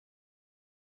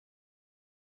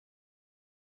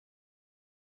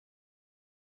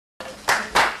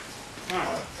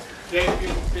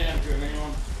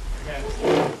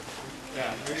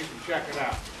check it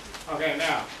out. Okay,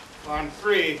 now, on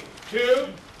 3, 2,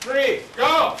 3,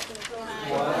 go!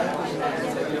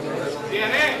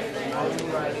 Tiene.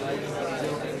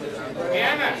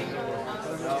 Tiene.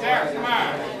 Sarah, come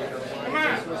on. Come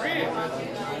on, read it.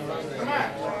 Come on,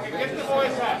 get the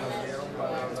voice up.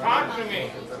 Talk to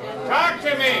me. Talk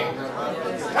to me.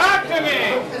 Talk to me.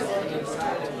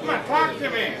 Come on, talk to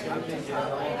me.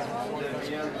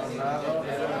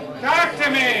 Talk to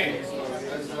me.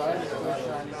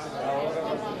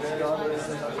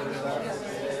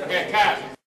 Okay, cut.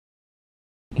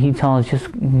 He told us, just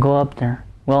go up there.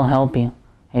 We'll help you.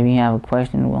 If you have a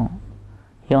question,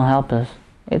 he'll help us.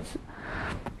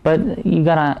 But you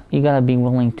gotta be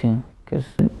willing to, because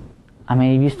I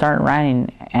mean, if you start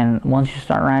writing, and once you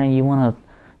start writing, you want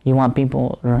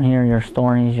people to hear your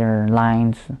stories, your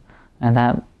lines, and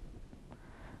that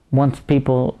once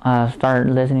people start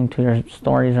listening to your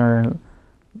stories or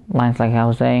lines, like I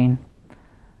was saying,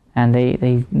 and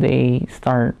they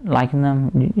start liking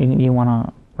them, you want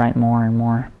to write more and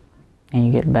more, and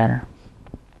you get better.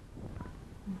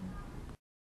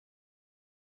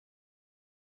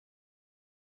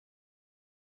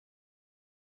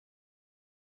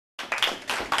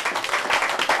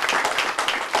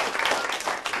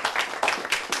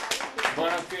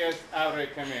 Buenos dias, abre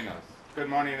caminos. Good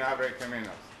morning, abre caminos.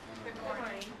 Good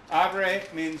morning. Abre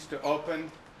means to open,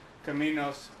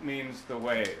 caminos means the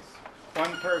ways.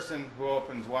 One person who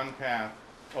opens one path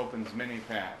opens many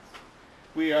paths.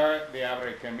 We are the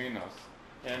Abre Caminos,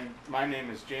 and my name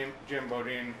is Jim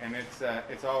Bodeen, and it's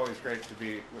always great to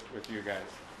be with you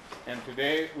guys. And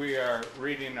today we are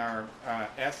reading our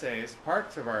essays,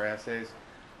 parts of our essays,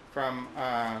 from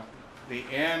the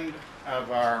end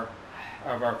of our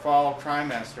fall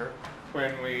trimester,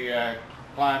 when we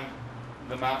climbed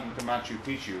the mountain to Machu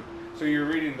Picchu. So you're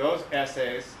reading those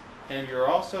essays, and you're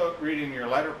also reading your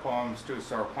letter poems to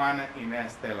Sor Juana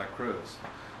Inés de la Cruz.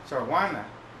 Sor Juana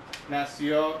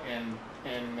nació en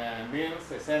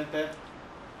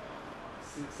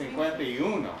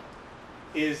 1651.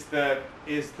 Is the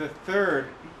third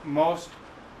most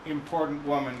important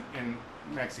woman in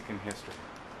Mexican history,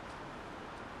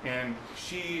 and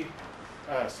she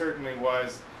certainly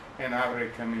was an Abre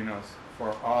Caminos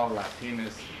for all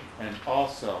Latinas, and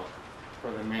also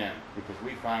for the men, because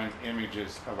we find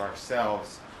images of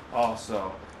ourselves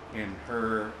also in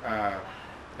her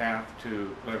path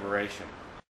to liberation.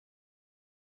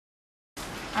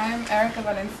 I'm Erica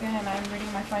Valencia, and I'm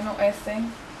reading my final essay,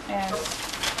 and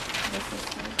this is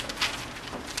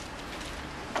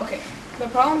okay. The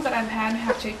problems that I've had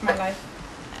have shaped my life.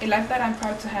 A life that I'm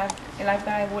proud to have, a life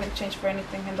that I wouldn't change for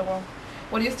anything in the world.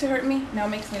 What used to hurt me now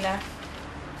makes me laugh.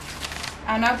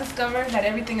 I now discover that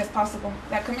everything is possible,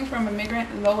 that coming from a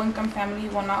migrant, low-income family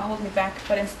will not hold me back,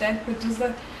 but instead produce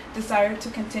the desire to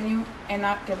continue and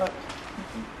not give up.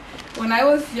 When I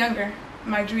was younger,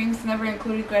 my dreams never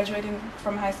included graduating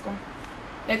from high school.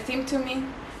 It seemed to me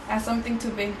as something too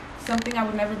big, something I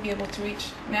would never be able to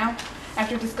reach. Now,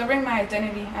 after discovering my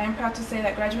identity, I am proud to say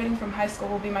that graduating from high school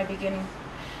will be my beginning.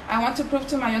 I want to prove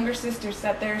to my younger sisters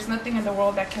that there is nothing in the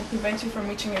world that can prevent you from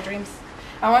reaching your dreams.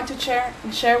 I want to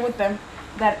share with them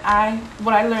that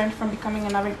what I learned from becoming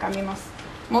an Abre Caminos.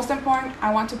 Most important,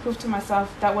 I want to prove to myself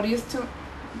that what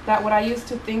I used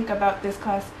to think about this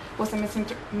class was a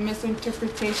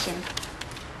misinterpretation.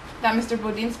 That Mr.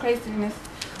 Bodeen's craziness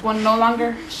will no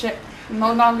longer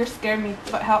scare me,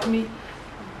 but help me.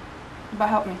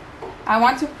 I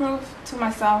want to prove to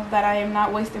myself that I am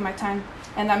not wasting my time,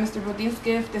 and that Mr. Bodeen's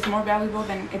gift is more valuable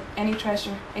than any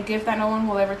treasure, a gift that no one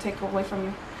will ever take away from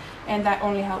you, and that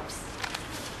only helps.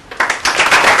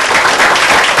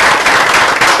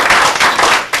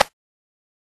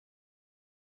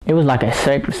 It was like a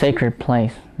sacred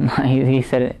place. He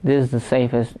said, this is the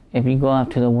safest. If you go out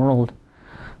to the world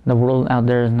out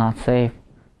there is not safe.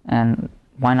 And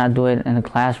why not do it in the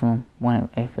classroom when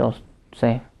it feels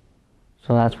safe?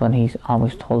 So that's what he's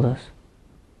always told us.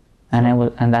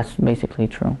 And that's basically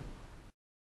true.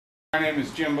 My name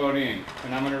is Jim Bodeen,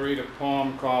 and I'm going to read a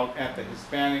poem called At the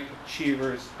Hispanic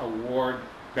Achievers Award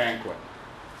Banquet.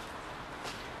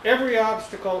 Every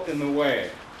obstacle in the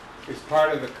way is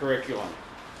part of the curriculum.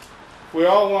 We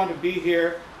all want to be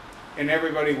here, and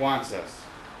everybody wants us.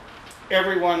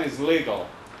 Everyone is legal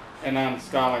and on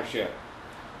scholarship.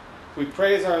 We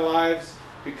praise our lives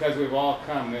because we've all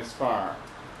come this far.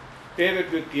 David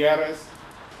Gutierrez,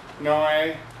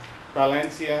 Noé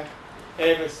Valencia,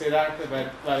 Eva Sidata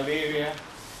Valdivia,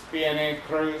 Vianney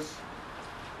Cruz,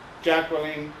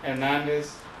 Jacqueline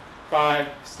Hernandez, 5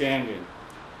 standing.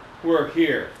 We're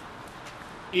here.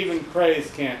 Even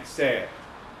praise can't say it.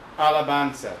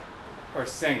 Alabanza, or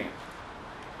sing it.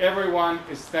 Everyone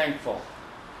is thankful.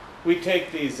 We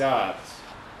take these odds.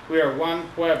 We are one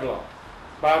pueblo,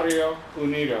 barrio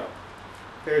unido.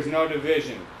 There is no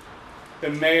division. The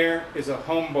mayor is a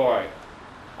homeboy,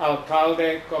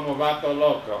 alcalde como vato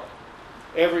loco.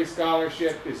 Every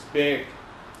scholarship is big,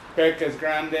 becas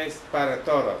grandes para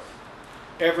todos.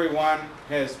 Everyone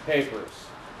has papers.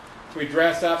 We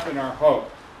dress up in our hope.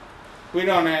 We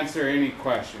don't answer any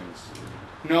questions.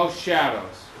 No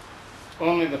shadows,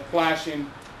 only the flashing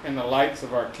and the lights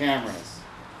of our cameras.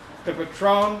 The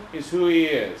patron is who he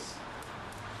is.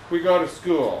 We go to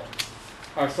school.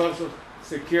 Our social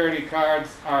security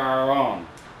cards are our own.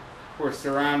 We're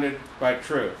surrounded by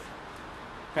truth.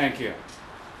 Thank you.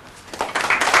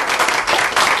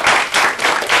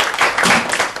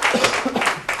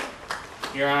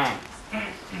 You're on.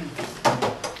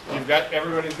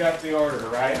 Everybody's got the order,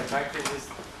 right?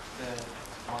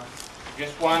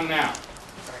 Just one now.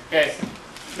 Okay.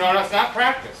 No, that's not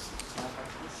practice.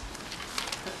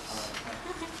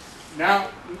 Now,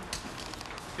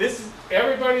 this is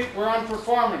everybody. We're on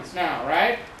performance now,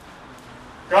 right?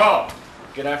 Go.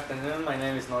 Good afternoon. My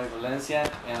name is Noy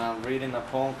Valencia, and I'm reading a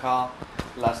poem called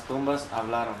Las tumbas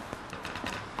hablaron.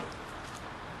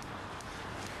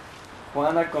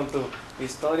 Juana, con tu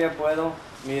historia puedo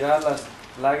mirar las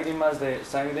lágrimas de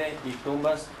sangre y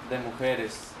tumbas de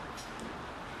mujeres.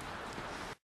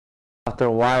 After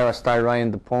a while, I started writing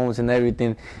the poems and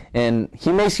everything, and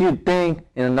he makes you think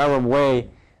in another way,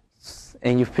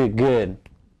 and you feel good.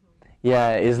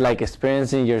 Yeah, it's like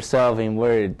experiencing yourself in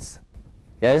words.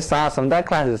 Yeah, it's awesome. That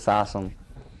class is awesome.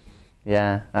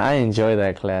 Yeah, I enjoy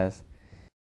that class.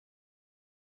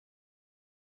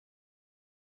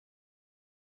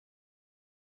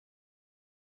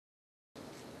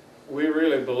 We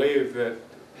really believe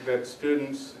that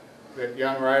students, that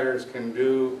young writers can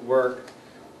do work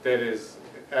that is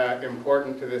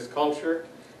important to this culture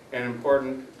and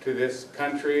important to this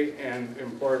country and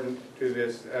important to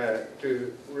this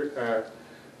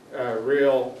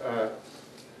real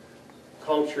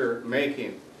culture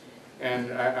making.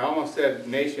 And I almost said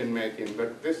nation making,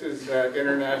 but this is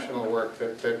international work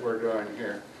that we're doing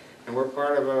here. And we're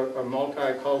part of a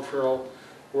multicultural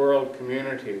world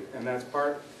community, and that's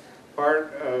part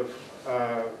of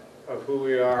who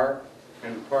we are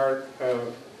and part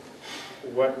of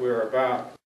what we're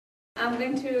about. I'm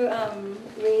going to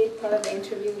read part of the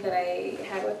interview that I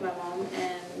had with my mom,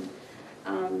 and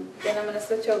then I'm going to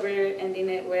switch over, ending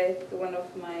it with one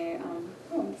of my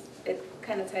poems. It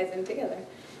kind of ties in together.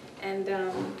 And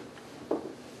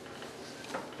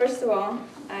first of all,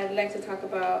 I'd like to talk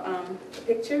about the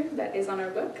picture that is on our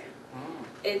book.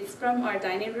 It's from our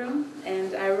dining room,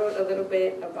 and I wrote a little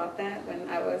bit about that when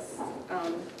I was,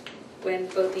 when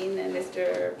Bodeen and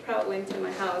Mr. Prout went to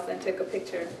my house and took a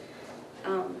picture.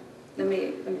 Let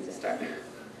me just start.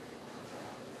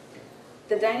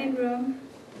 The dining room,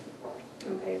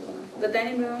 okay, hold on. The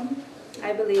dining room,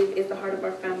 I believe, is the heart of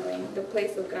our family, the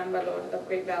place of gran valor, of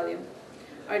great value.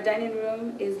 Our dining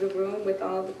room is the room with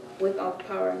all the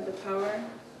power,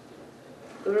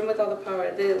 the room with all the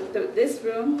power. This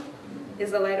room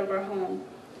is the light of our home.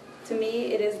 To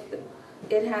me, it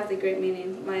has a great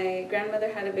meaning. My grandmother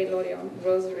had a velorio,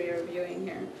 rosary, or viewing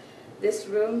here. This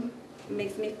room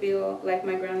makes me feel like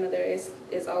my grandmother is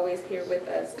always here with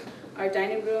us. Our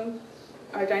dining room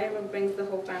brings the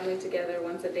whole family together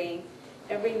once a day.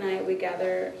 Every night we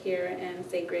gather here and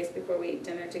say grace before we eat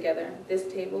dinner together. This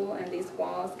table and these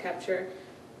walls capture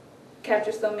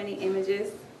so many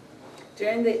images.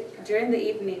 During the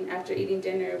evening, after eating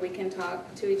dinner, we can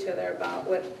talk to each other about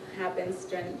what happens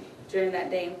during that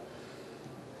day,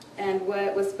 and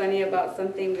what was funny about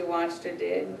something we watched or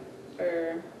did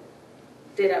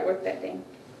at work that day.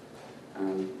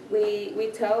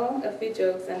 We tell a few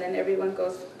jokes, and then everyone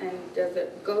goes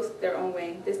their own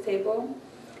way. This table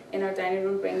in our dining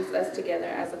room brings us together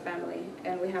as a family,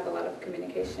 and we have a lot of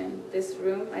communication. This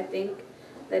room, I think,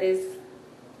 there's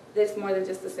more than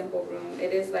just a simple room.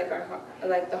 It is like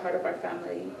the heart of our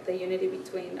family, the unity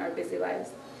between our busy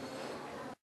lives.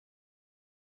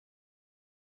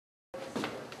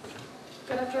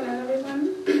 Good afternoon,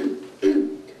 everyone.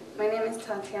 My name is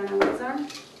Tatiana Lazar,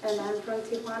 and I'm from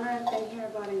Tijuana. I've been here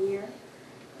about a year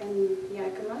in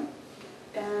Yakima.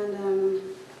 And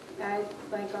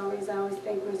like always, I always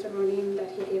thank Mr. Bodeen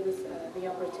that he gave us the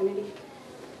opportunity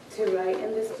to write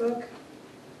in this book.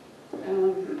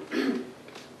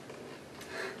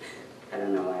 I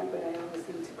don't know why, but I always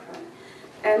seem to cry.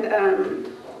 And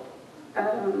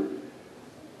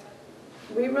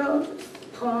we wrote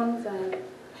poems that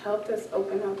helped us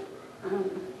open up.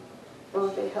 Well,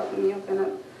 they helped me open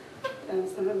up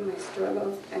some of my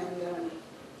struggles. And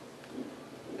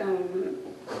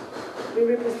We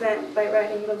represent by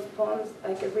writing those poems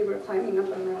like if we were climbing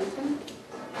up a mountain.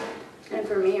 And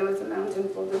for me, it was a mountain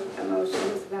full of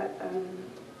emotions that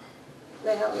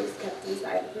they always kept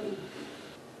inside of me.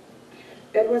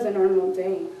 It was a normal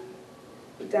day.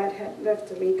 Dad had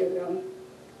left a week ago.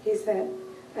 He said,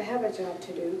 "I have a job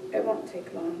to do. It won't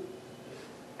take long."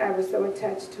 I was so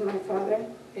attached to my father.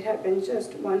 It had been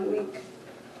just 1 week,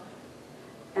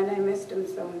 and I missed him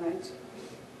so much.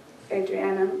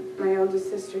 Adriana, my oldest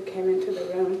sister, came into the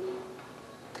room.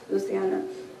 Luciana,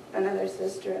 another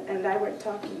sister, and I were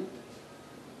talking.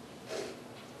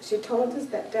 She told us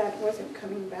that Dad wasn't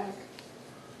coming back,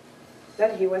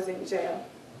 that he was in jail.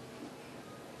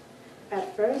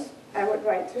 At first, I would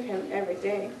write to him every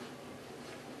day,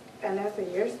 and as the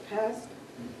years passed,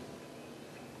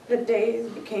 the days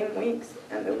became weeks,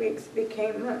 and the weeks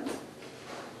became months,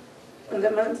 and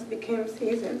the months became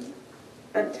seasons,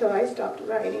 until I stopped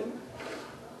writing.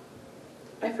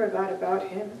 I forgot about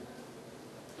him,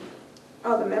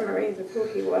 all the memories of who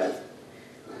he was,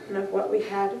 and of what we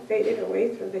had faded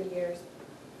away through the years.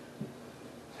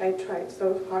 I tried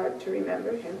so hard to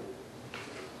remember him.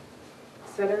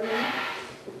 Suddenly,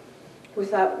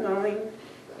 without knowing,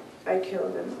 I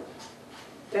killed him.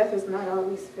 Death is not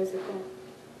always physical.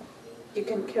 You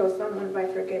can kill someone by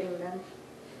forgetting them.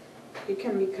 You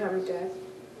can become death.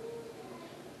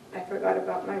 I forgot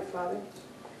about my father.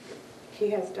 He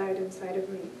has died inside of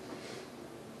me.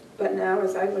 But now,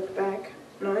 as I look back,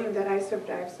 knowing that I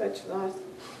survived such loss,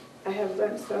 I have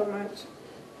learned so much.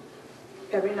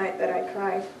 Every night that I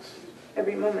cried,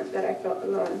 every moment that I felt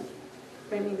alone,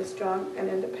 made me the strong and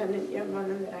independent young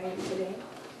woman that I am today.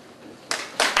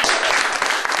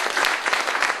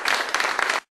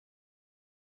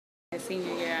 My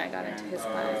senior year, I got into his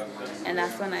class, and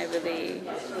that's when I really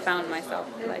found myself,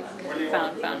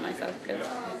 found myself, because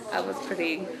I was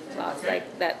pretty lost.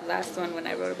 Like that last one when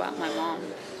I wrote about my mom,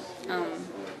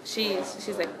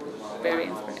 she's like very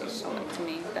inspirational to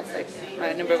me. That's like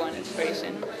my #1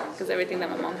 inspiration, because everything that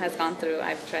my mom has gone through,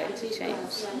 I've tried to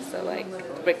change. So like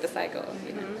to break the cycle,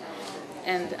 you know.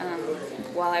 And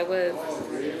while I was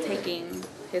taking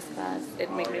his class,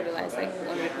 it made me realize, like,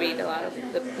 when we read a lot of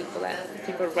the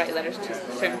people write letters to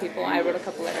certain people, I wrote a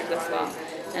couple letters as well,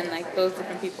 and like those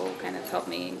different people kind of helped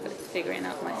me with figuring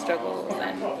out my struggles,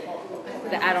 and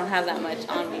that I don't have that much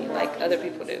on me like other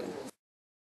people do.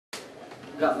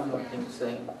 Got one more thing to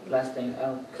say. Last thing,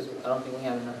 because I don't think we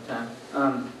have enough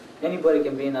time. Anybody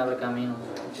can be an Abre Camino.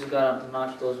 You just gotta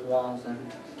notch those walls and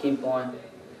keep going.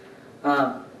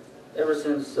 Ever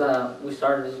since we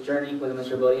started this journey with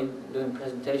Mr. Bodeen doing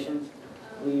presentations,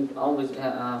 we've always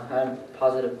had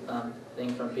positive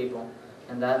things from people,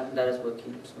 and that is what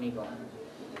keeps me going.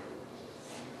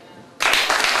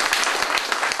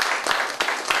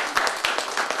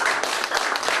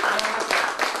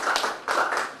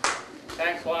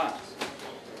 Thanks lots.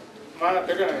 Come on up,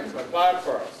 they're going to applaud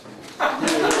for us.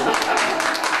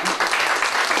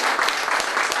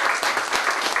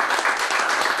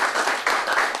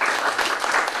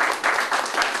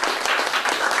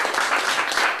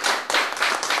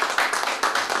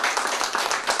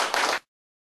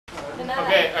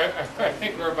 Okay, I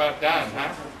think we're about done,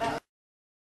 huh?